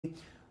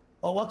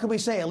Well, what can we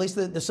say? At least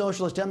the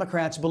Socialist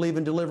Democrats believe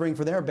in delivering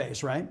for their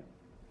base, right?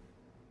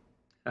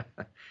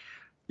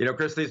 You know,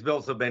 Chris, these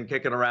bills have been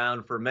kicking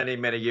around for many,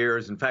 many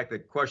years. In fact, the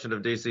question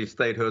of D.C.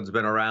 statehood's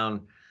been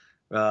around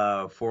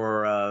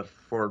for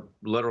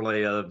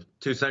literally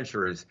 2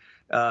 centuries.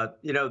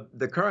 You know,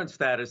 the current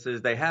status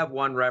is they have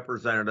one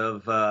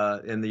representative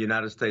in the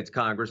United States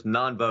Congress,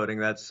 non-voting.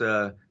 That's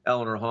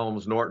Eleanor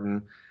Holmes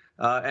Norton.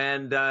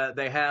 And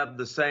they have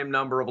the same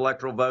number of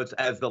electoral votes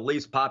as the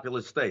least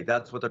populous state.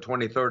 That's what the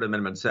 23rd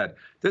Amendment said.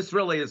 This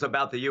really is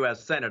about the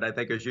U.S. Senate, I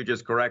think, as you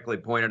just correctly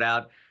pointed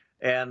out.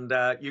 And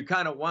you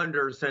kind of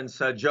wonder, since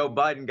Joe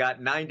Biden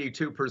got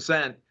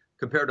 92%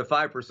 compared to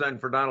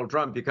 5% for Donald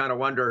Trump, you kind of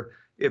wonder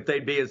if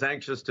they'd be as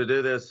anxious to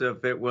do this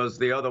if it was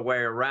the other way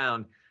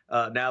around,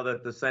 now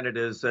that the Senate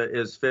is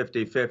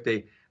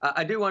 50-50.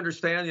 I do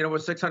understand, you know,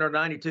 with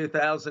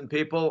 692,000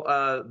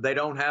 people, they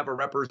don't have a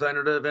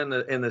representative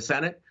in the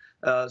Senate.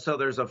 So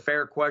there's a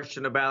fair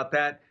question about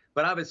that.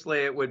 But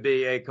obviously, it would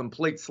be a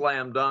complete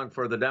slam dunk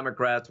for the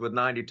Democrats with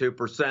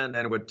 92%, and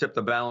it would tip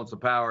the balance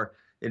of power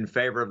in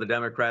favor of the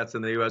Democrats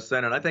in the U.S.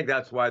 Senate. I think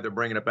that's why they're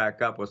bringing it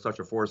back up with such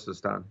a force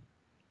this time.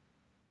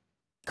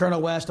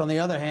 Colonel West, on the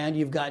other hand,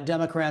 you've got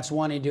Democrats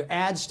wanting to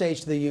add states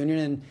to the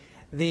union,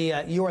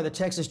 and you are the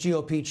Texas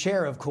GOP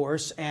chair, of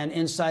course, and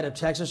inside of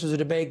Texas there's a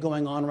debate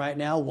going on right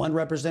now. One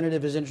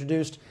representative has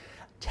introduced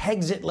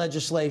Texit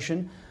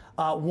legislation,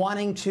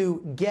 wanting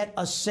to get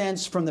a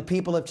sense from the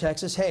people of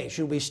Texas, hey,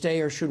 should we stay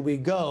or should we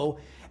go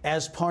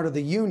as part of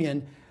the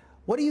union?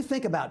 What do you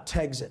think about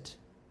Texit?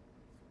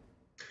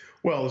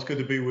 Well, it's good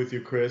to be with you,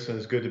 Chris, and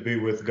it's good to be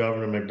with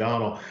Governor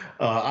McDonnell.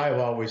 I have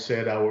always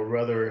said I would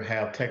rather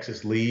have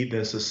Texas lead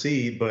than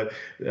secede, but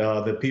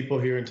the people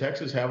here in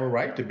Texas have a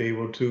right to be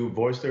able to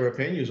voice their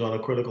opinions on a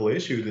critical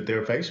issue that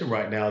they're facing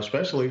right now,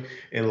 especially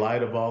in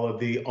light of all of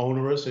the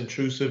onerous,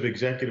 intrusive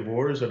executive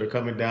orders that are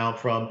coming down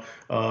from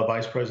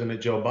Vice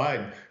President Joe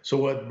Biden. So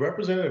what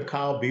Representative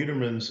Kyle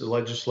Biedermann's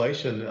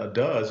legislation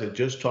does, it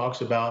just talks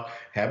about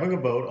having a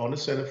vote on the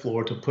Senate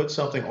floor to put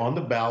something on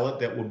the ballot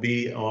that will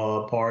be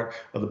part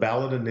of the ballot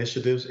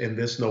initiatives in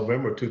this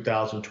November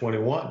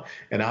 2021.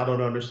 And I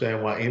don't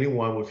understand why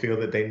anyone would feel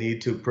that they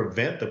need to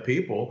prevent the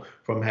people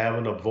from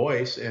having a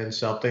voice in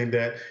something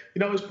that, you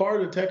know, is part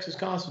of the Texas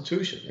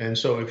Constitution. And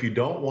so if you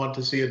don't want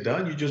to see it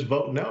done, you just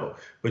vote no.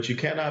 But you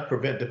cannot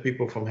prevent the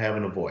people from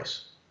having a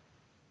voice.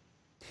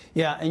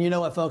 Yeah, and you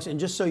know what, folks, and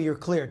just so you're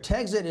clear,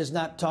 Texit is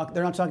not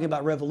they're not talking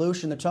about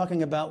revolution. They're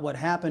talking about what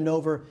happened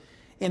over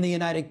in the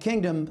United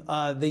Kingdom,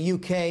 the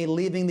UK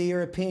leaving the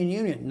European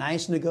Union.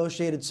 Nice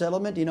negotiated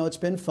settlement. You know, it's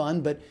been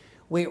fun, but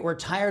we're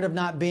tired of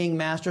not being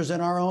masters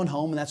in our own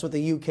home, and that's what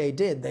the UK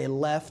did. They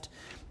left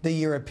the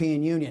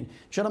European Union.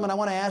 Gentlemen, I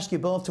want to ask you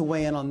both to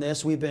weigh in on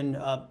this. We've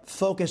been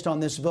focused on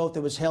this vote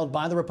that was held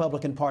by the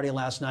Republican Party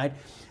last night.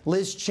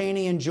 Liz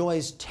Cheney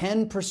enjoys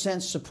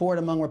 10% support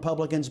among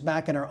Republicans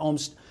back in her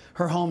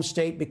home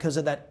state because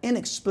of that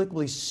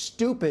inexplicably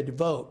stupid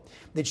vote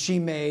that she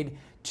made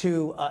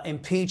to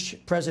impeach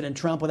President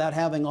Trump without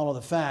having all of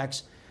the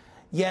facts.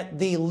 Yet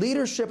the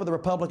leadership of the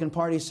Republican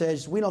Party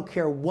says, we don't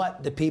care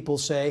what the people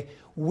say.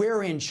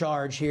 We're in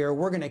charge here.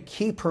 We're going to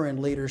keep her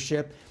in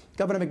leadership.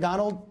 Governor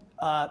McDonnell,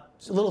 a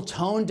little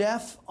tone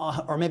deaf,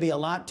 or maybe a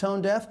lot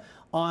tone deaf,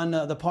 on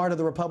the part of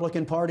the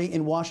Republican Party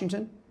in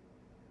Washington?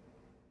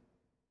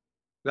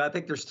 I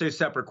think there's 2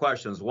 separate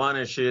questions. One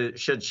is,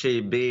 should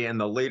she be in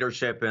the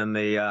leadership in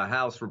the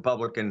House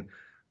Republican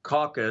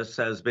caucus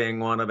as being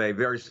one of a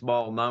very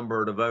small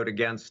number to vote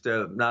against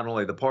not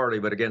only the party,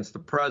 but against the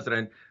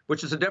president,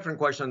 which is a different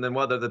question than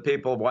whether the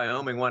people of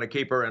Wyoming want to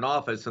keep her in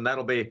office. And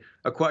that'll be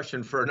a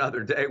question for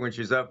another day when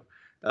she's up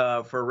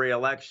for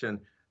re-election.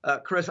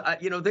 Chris,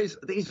 you know,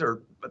 these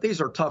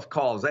are tough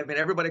calls. I mean,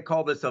 everybody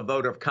called this a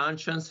vote of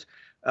conscience.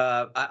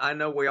 I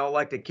know we all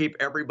like to keep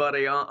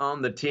everybody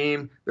on the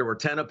team. There were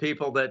 10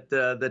 people that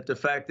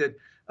defected.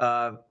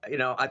 You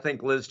know, I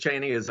think Liz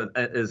Cheney is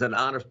an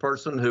honest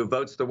person who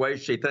votes the way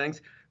she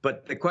thinks.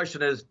 But the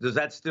question is, does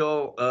that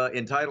still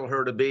entitle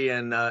her to be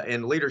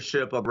in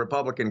leadership of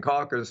Republican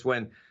caucus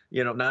when,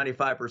 you know,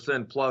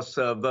 95% plus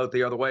vote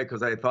the other way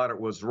because they thought it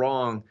was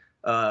wrong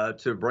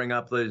to bring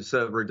up these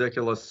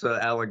ridiculous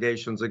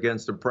allegations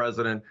against the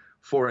president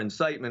for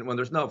incitement when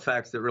there's no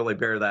facts that really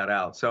bear that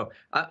out. So,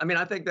 I mean,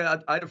 I think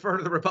that I defer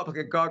to the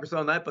Republican caucus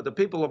on that, but the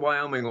people of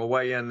Wyoming will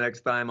weigh in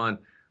next time on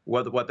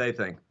what they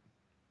think.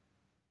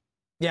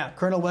 Yeah,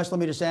 Colonel West, let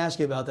me just ask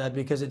you about that,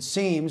 because it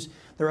seems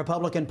the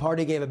Republican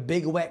Party gave a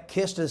big wet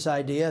kiss to this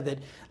idea that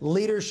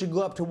leaders should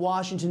go up to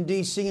Washington,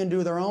 D.C. and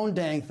do their own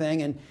dang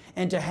thing,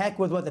 and to heck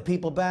with what the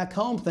people back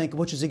home think,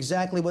 which is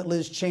exactly what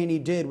Liz Cheney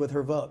did with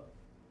her vote.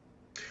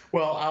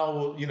 Well, I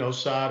will,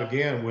 side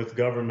again with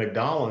Governor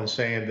McDonnell and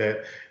saying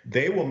that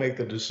they will make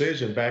the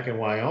decision back in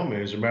Wyoming.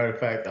 As a matter of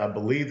fact, I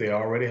believe they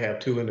already have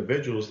two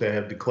individuals that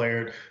have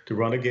declared to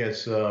run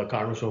against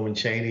Congresswoman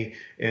Cheney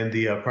in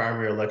the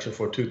primary election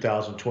for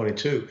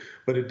 2022.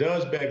 But it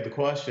does beg the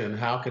question,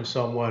 how can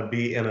someone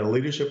be in a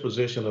leadership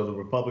position of the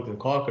Republican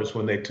caucus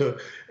when they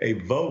took a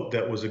vote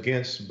that was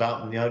against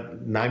about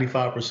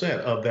 95%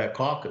 of that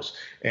caucus?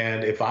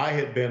 And if I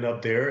had been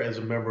up there as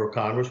a member of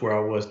Congress, where I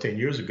was 10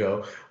 years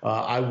ago,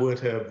 I would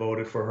have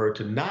voted for her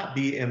to not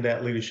be in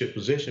that leadership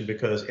position,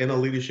 because in a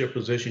leadership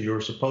position,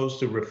 you're supposed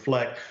to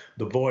reflect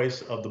the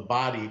voice of the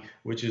body,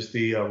 which is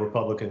the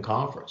Republican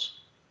conference.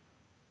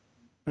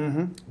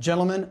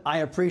 Gentlemen, I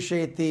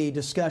appreciate the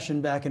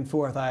discussion back and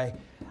forth. I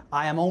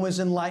am always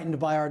enlightened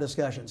by our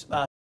discussions.